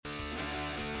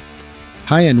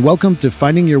Hi, and welcome to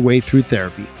Finding Your Way Through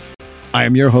Therapy. I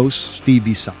am your host, Steve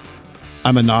Bisson.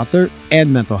 I'm an author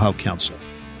and mental health counselor.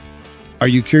 Are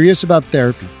you curious about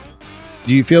therapy?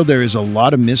 Do you feel there is a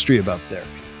lot of mystery about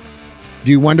therapy?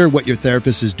 Do you wonder what your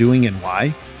therapist is doing and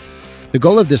why? The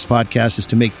goal of this podcast is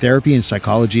to make therapy and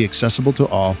psychology accessible to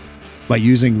all by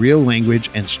using real language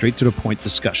and straight-to-the-point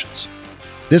discussions.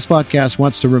 This podcast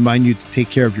wants to remind you to take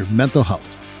care of your mental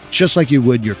health, just like you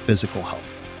would your physical health.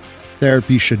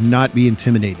 Therapy should not be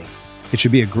intimidating. It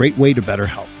should be a great way to better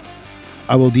health.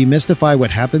 I will demystify what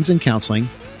happens in counseling,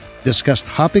 discuss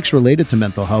topics related to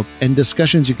mental health, and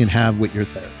discussions you can have with your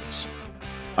therapist.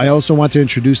 I also want to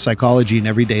introduce psychology in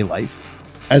everyday life,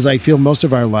 as I feel most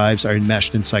of our lives are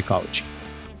enmeshed in psychology.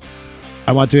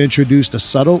 I want to introduce the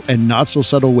subtle and not so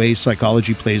subtle ways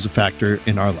psychology plays a factor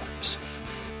in our lives.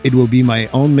 It will be my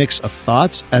own mix of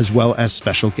thoughts as well as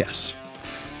special guests.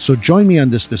 So join me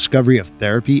on this discovery of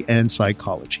therapy and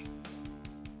psychology.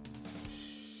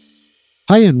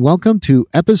 Hi, and welcome to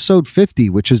episode 50,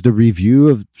 which is the review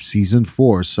of season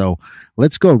 4. So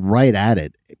let's go right at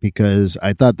it, because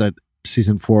I thought that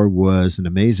season 4 was an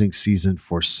amazing season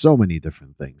for so many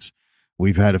different things.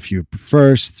 We've had a few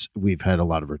firsts, we've had a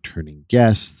lot of returning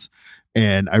guests,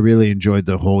 and I really enjoyed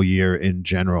the whole year in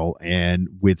general. And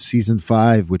with season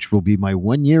 5, which will be my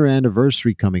 1-year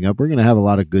anniversary coming up, we're going to have a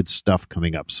lot of good stuff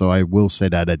coming up. So I will say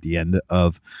that at the end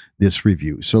of this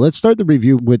review. So let's start the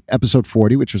review with episode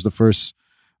 40, which was the first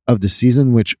of the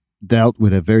season, which dealt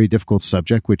with a very difficult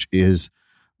subject, which is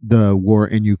the war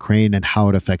in Ukraine and how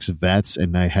it affects vets.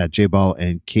 And I had J-Ball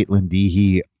and Caitlin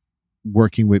Deehee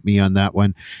working with me on that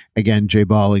one. Again,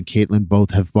 J-Ball and Caitlin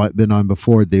both have been on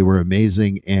before. They were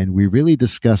amazing. And we really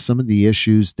discussed some of the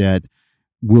issues that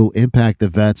will impact the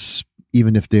vets,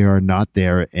 even if they are not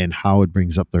there, and how it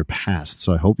brings up their past.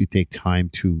 So I hope you take time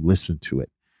to listen to it.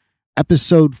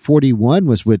 Episode 41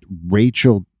 was with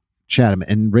Rachel Chatham.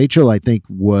 And Rachel, I think,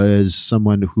 was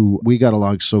someone who we got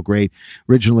along so great.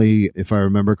 Originally, if I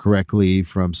remember correctly,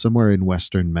 from somewhere in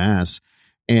Western Mass.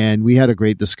 And we had a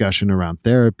great discussion around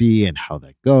therapy and how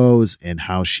that goes and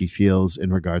how she feels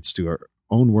in regards to her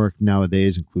own work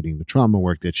nowadays, including the trauma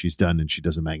work that she's done. And she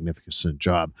does a magnificent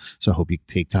job. So I hope you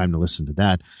take time to listen to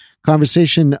that.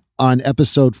 Conversation on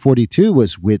episode 42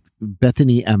 was with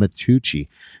Bethany Amatucci.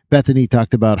 Bethany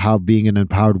talked about how being an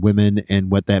empowered woman and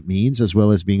what that means, as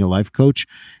well as being a life coach.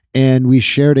 And we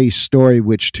shared a story,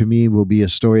 which to me will be a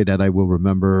story that I will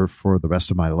remember for the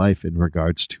rest of my life in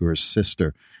regards to her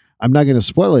sister. I'm not going to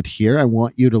spoil it here. I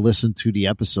want you to listen to the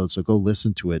episode, so go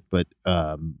listen to it. But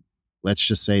let's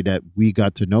just say that we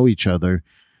got to know each other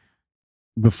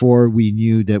before we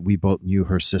knew that we both knew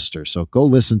her sister. So go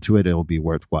listen to it. It'll be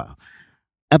worthwhile.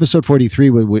 Episode 43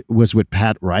 was with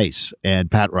Pat Rice. And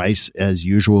Pat Rice, as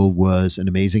usual, was an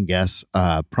amazing guest.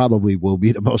 Probably will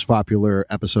be the most popular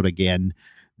episode again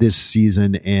this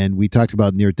season. And we talked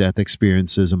about near-death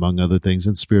experiences, among other things,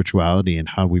 and spirituality and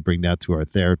how we bring that to our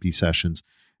therapy sessions.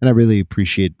 And I really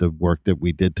appreciate the work that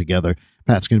we did together.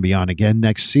 Pat's going to be on again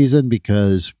next season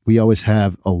because we always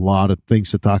have a lot of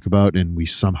things to talk about and we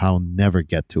somehow never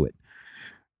get to it.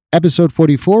 Episode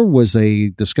 44 was a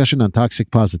discussion on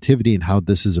toxic positivity and how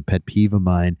this is a pet peeve of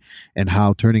mine, and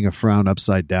how turning a frown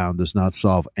upside down does not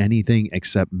solve anything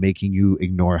except making you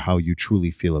ignore how you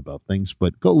truly feel about things.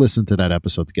 But go listen to that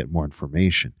episode to get more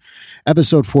information.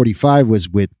 Episode 45 was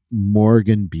with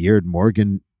Morgan Beard.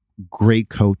 Morgan, great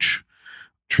coach,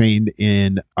 trained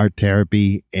in art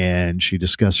therapy, and she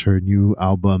discussed her new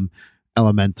album,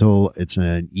 Elemental. It's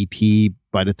an EP.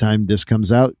 By the time this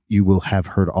comes out, you will have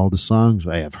heard all the songs.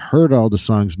 I have heard all the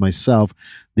songs myself.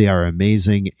 They are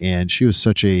amazing, and she was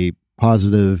such a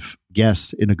positive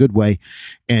guest in a good way,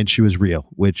 and she was real,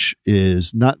 which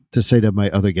is not to say that my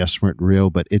other guests weren't real,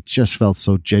 but it just felt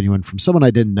so genuine from someone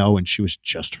I didn't know, and she was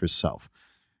just herself.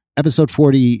 Episode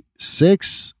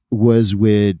 46 was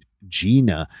with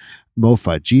Gina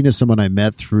Mofa. Gina's someone I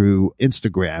met through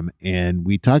Instagram, and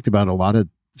we talked about a lot of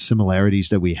similarities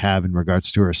that we have in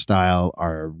regards to her style,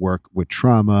 our work with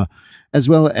trauma, as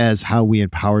well as how we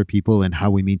empower people and how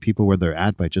we meet people where they're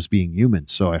at by just being human.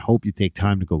 So I hope you take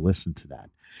time to go listen to that.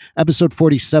 Episode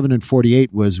 47 and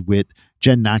 48 was with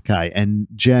Jen Nakai, and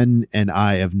Jen and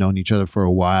I have known each other for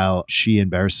a while. She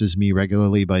embarrasses me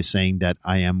regularly by saying that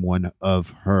I am one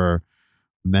of her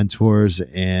mentors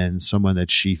and someone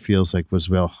that she feels like was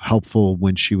real helpful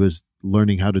when she was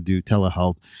learning how to do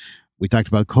telehealth. We talked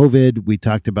about COVID. We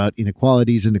talked about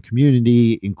inequalities in the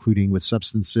community, including with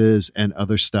substances and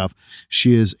other stuff.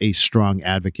 She is a strong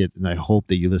advocate, and I hope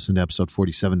that you listen to episode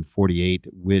 47, 48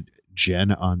 with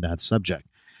Jen on that subject.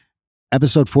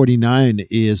 Episode 49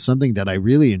 is something that I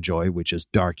really enjoy, which is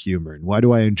dark humor. And why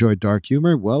do I enjoy dark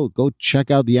humor? Well, go check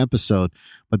out the episode.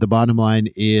 But the bottom line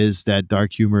is that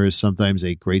dark humor is sometimes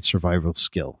a great survival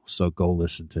skill. So go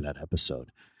listen to that episode.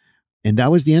 And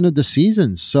that was the end of the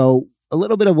season. So a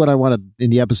little bit of what I wanted in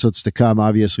the episodes to come.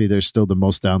 Obviously, there's still the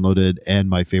most downloaded and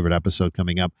my favorite episode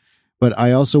coming up. But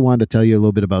I also wanted to tell you a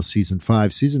little bit about season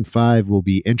 5. Season 5 will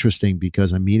be interesting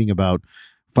because I'm meeting about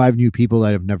 5 new people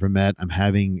that I've never met. I'm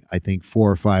having, I think,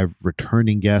 4 or 5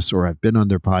 returning guests, or I've been on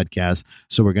their podcast.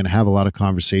 So we're going to have a lot of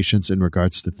conversations in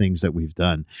regards to things that we've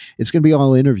done. It's going to be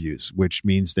all interviews, which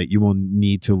means that you won't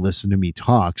need to listen to me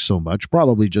talk so much,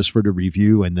 probably just for the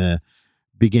review and the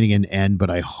beginning and end. But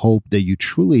I hope that you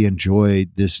truly enjoy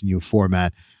this new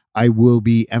format. I will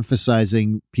be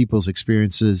emphasizing people's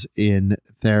experiences in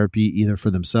therapy, either for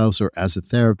themselves or as a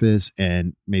therapist,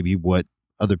 and maybe what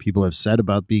other people have said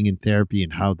about being in therapy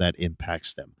and how that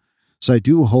impacts them. So I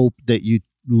do hope that you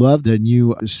love the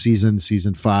new season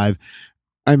 5.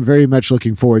 I'm very much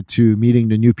looking forward to meeting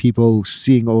the new people,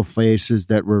 seeing old faces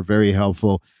that were very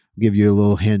helpful. I'll give you a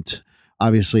little hint.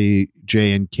 Obviously,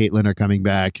 Jay and Caitlin are coming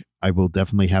back. I will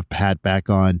definitely have Pat back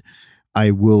on.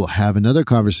 I will have another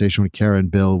conversation with Kara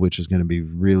and Bill, which is going to be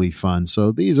really fun.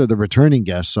 So these are the returning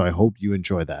guests. So I hope you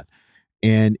enjoy that.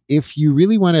 And if you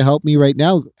really want to help me right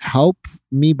now, help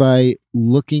me by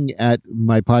looking at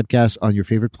my podcast on your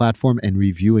favorite platform and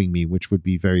reviewing me, which would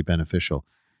be very beneficial.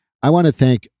 I want to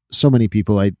thank so many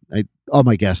people. All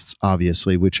my guests,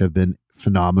 obviously, which have been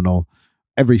phenomenal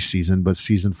every season, but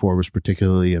season 4 was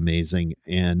particularly amazing.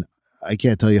 And I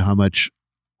can't tell you how much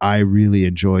I really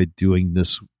enjoyed doing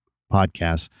this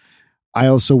podcast. I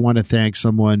also want to thank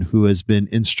someone who has been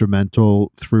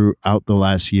instrumental throughout the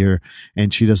last year,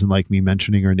 and she doesn't like me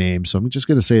mentioning her name, so I'm just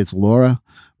going to say it's Laura.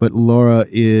 But Laura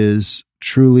is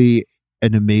truly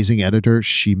an amazing editor.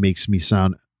 She makes me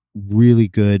sound really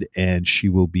good, and she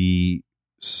will be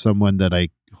someone that I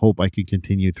hope I can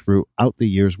continue throughout the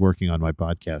years working on my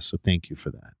podcast. So thank you for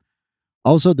that.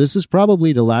 Also, this is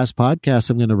probably the last podcast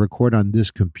I'm going to record on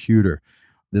this computer.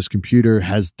 This computer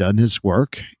has done its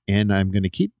work, and I'm going to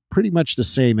keep pretty much the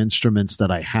same instruments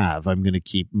that I have. I'm going to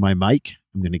keep my mic.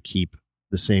 I'm going to keep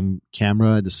the same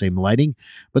camera, the same lighting,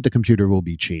 but the computer will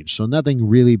be changed. So nothing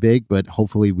really big, but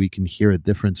hopefully we can hear a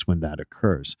difference when that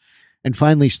occurs. And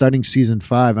finally, starting season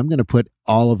 5, I'm going to put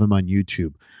all of them on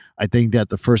YouTube. I think that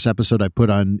the first episode I put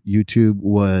on YouTube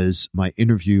was my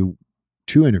interview,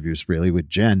 2 interviews really with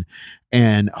Jen,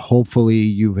 and hopefully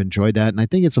you've enjoyed that. And I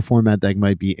think it's a format that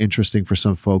might be interesting for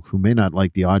some folk who may not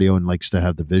like the audio and likes to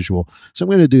have the visual. So I'm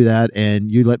going to do that,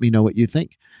 and you let me know what you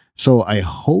think. So I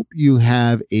hope you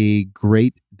have a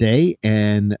great day.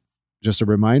 And just a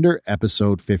reminder,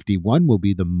 episode 51 will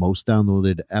be the most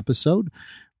downloaded episode,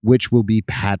 which will be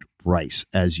Pat Rice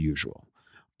as usual.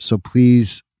 So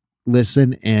please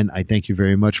listen, and I thank you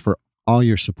very much for all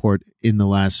your support in the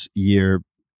last year.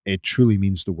 It truly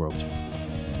means the world to me.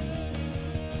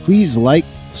 Please like,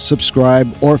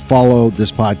 subscribe, or follow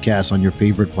this podcast on your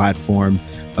favorite platform.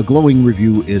 A glowing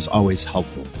review is always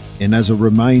helpful. And as a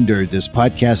reminder, this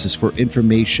podcast is for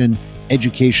information,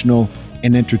 educational,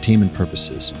 and entertainment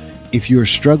purposes. If you are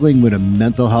struggling with a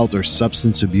mental health or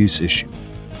substance abuse issue,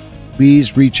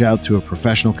 please reach out to a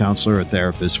professional counselor or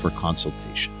therapist for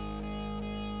consultation.